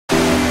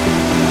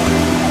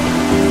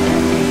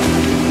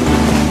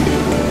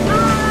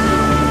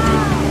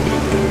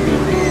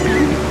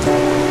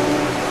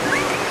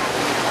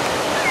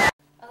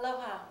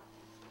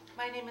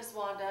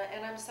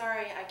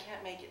sorry I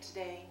can't make it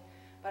today,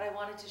 but I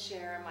wanted to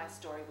share my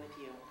story with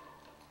you.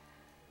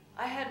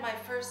 I had my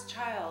first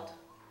child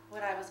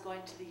when I was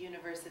going to the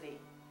university.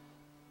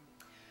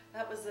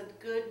 That was a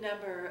good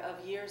number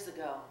of years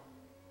ago.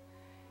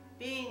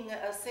 Being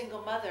a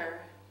single mother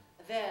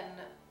then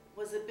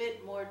was a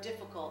bit more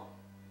difficult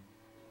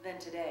than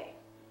today.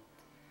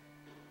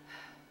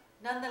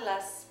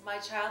 Nonetheless, my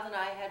child and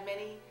I had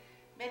many,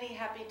 many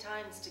happy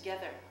times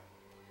together.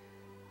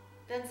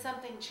 Then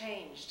something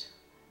changed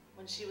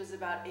when she was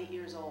about 8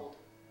 years old.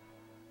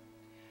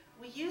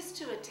 We used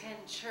to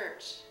attend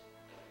church,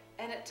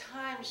 and at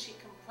times she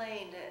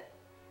complained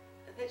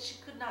that she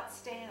could not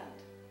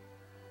stand.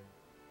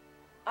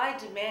 I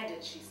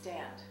demanded she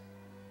stand.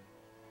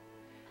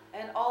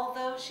 And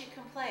although she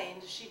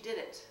complained, she did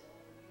it.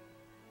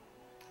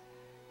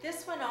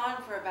 This went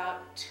on for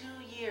about 2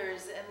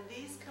 years, and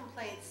these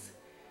complaints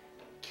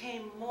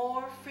came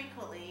more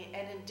frequently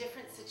and in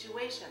different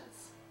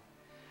situations.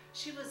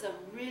 She was a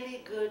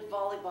really good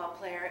volleyball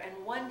player,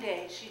 and one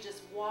day she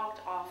just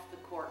walked off the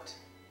court.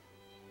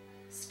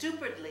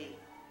 Stupidly,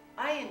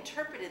 I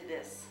interpreted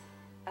this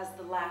as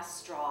the last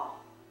straw.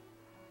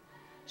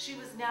 She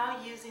was now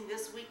using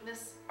this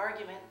weakness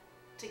argument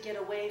to get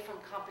away from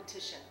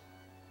competition.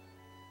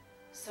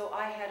 So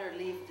I had her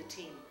leave the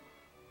team.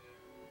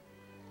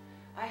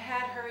 I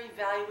had her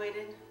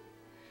evaluated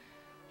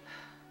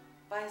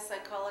by a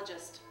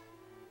psychologist.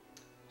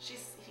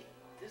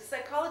 The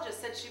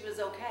psychologist said she was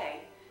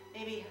okay,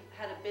 maybe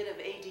had a bit of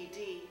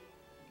ADD.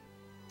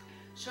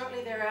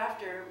 Shortly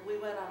thereafter, we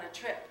went on a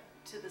trip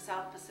to the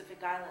South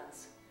Pacific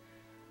Islands,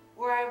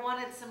 where I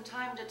wanted some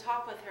time to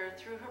talk with her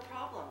through her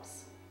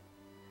problems.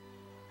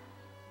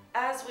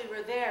 As we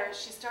were there,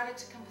 she started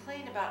to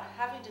complain about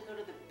having to go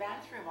to the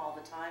bathroom all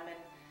the time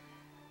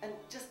and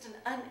just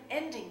an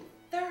unending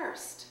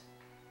thirst.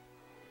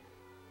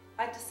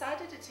 I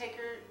decided to take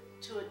her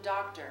to a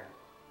doctor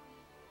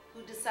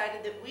who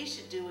decided that we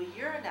should do a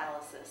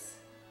urinalysis.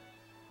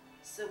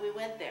 So we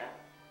went there.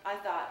 I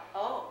thought,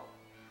 oh,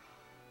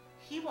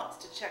 he wants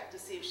to check to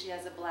see if she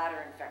has a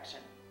bladder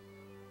infection.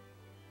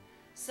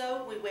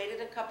 So we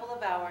waited a couple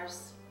of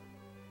hours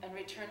and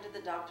returned to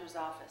the doctor's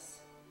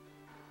office.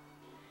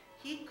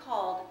 He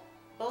called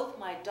both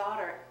my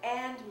daughter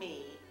and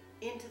me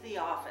into the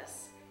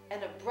office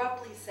and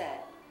abruptly said,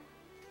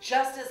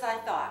 "Just as I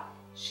thought,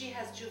 she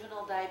has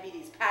juvenile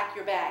diabetes. Pack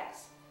your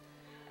bags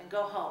and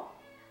go home."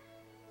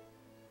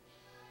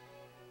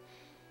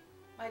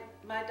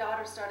 My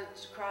daughter started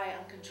to cry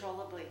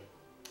uncontrollably.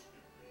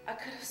 I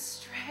could have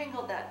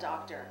strangled that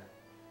doctor.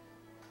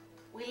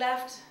 We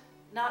left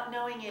not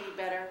knowing any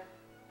better.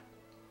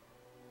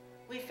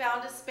 We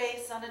found a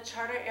space on a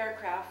charter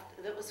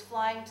aircraft that was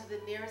flying to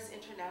the nearest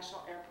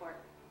international airport.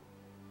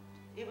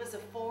 It was a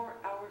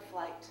 4-hour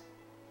flight.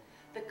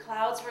 The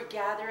clouds were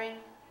gathering,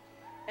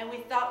 and we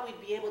thought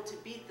we'd be able to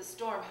beat the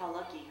storm. How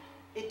lucky.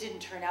 It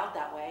didn't turn out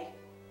that way.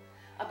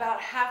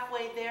 About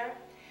halfway there,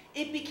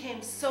 it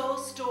became so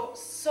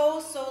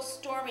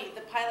stormy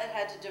the pilot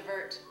had to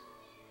divert.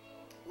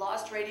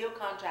 Lost radio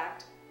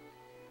contact,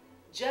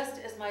 just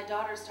as my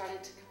daughter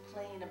started to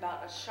complain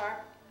about a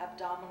sharp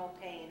abdominal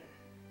pain,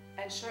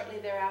 and shortly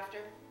thereafter,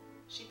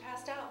 she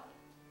passed out.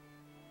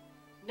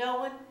 No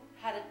one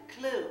had a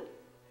clue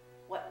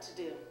what to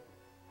do.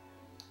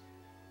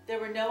 There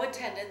were no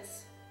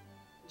attendants,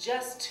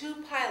 just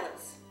 2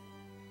 pilots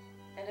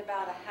and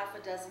about a half a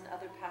dozen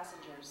other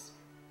passengers.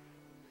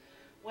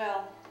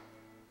 Well,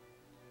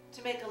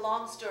 to make a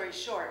long story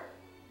short,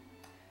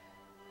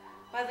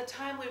 by the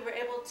time we were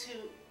able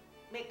to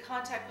make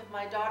contact with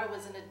my daughter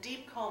was in a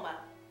deep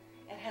coma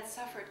and had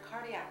suffered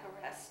cardiac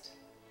arrest.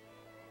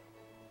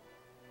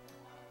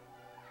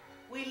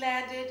 We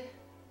landed,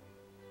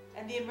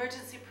 and the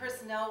emergency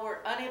personnel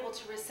were unable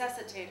to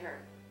resuscitate her.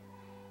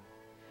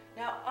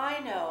 Now I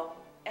know,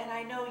 and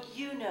I know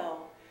you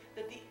know,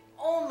 that the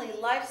only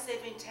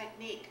life-saving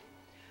technique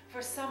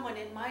for someone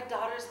in my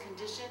daughter's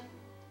condition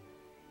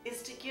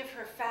is to give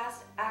her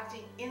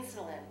fast-acting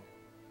insulin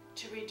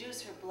to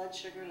reduce her blood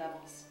sugar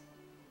levels.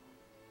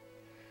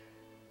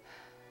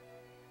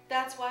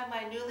 That's why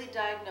my newly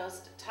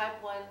diagnosed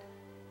type 1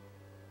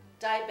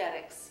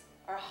 diabetics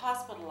are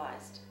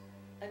hospitalized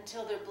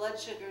until their blood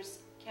sugars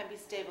can be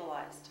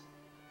stabilized.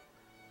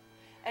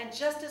 And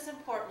just as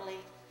importantly,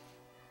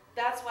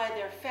 that's why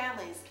their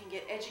families can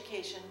get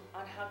education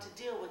on how to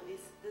deal with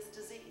this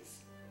disease.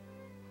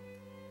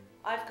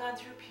 I've gone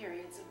through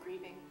periods of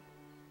grieving,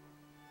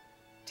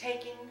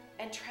 taking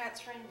and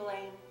transferring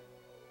blame,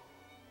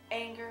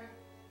 anger,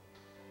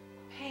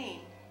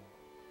 pain,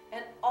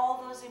 and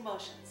all those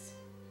emotions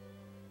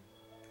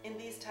in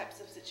these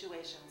types of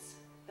situations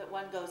that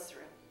one goes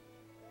through.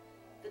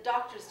 The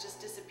doctors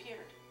just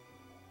disappeared.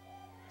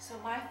 So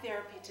my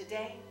therapy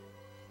today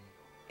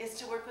is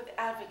to work with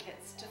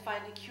advocates to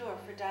find a cure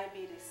for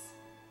diabetes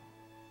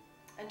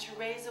and to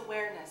raise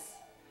awareness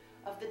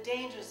of the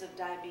dangers of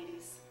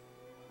diabetes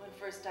when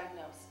first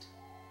diagnosed.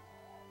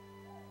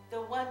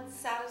 The one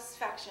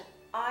satisfaction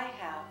I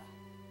have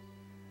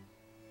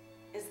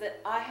is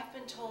that I have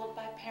been told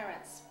by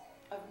parents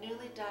of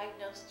newly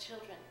diagnosed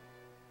children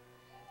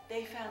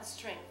they found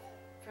strength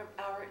from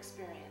our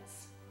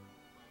experience.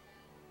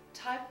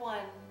 Type 1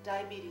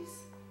 diabetes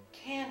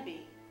can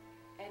be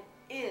and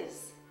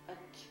is a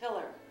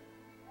killer.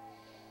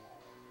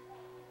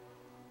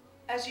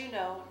 As you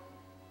know,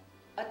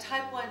 a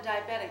type 1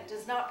 diabetic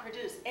does not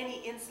produce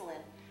any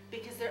insulin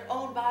because their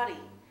own body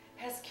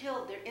has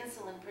killed their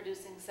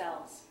insulin-producing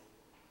cells.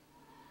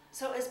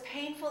 So as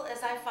painful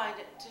as I find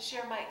it to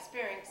share my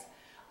experience,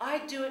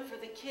 I do it for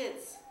the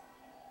kids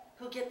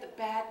who get the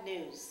bad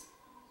news.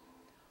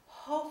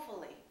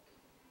 Hopefully,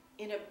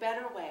 in a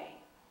better way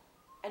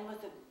and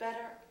with a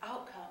better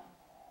outcome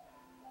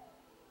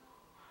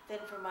than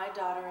for my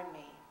daughter and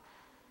me.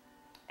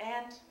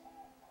 And,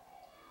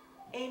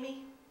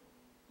 Amy,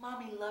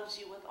 Mommy loves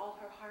you with all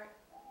her heart.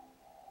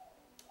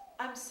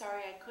 I'm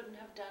sorry I couldn't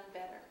have done better.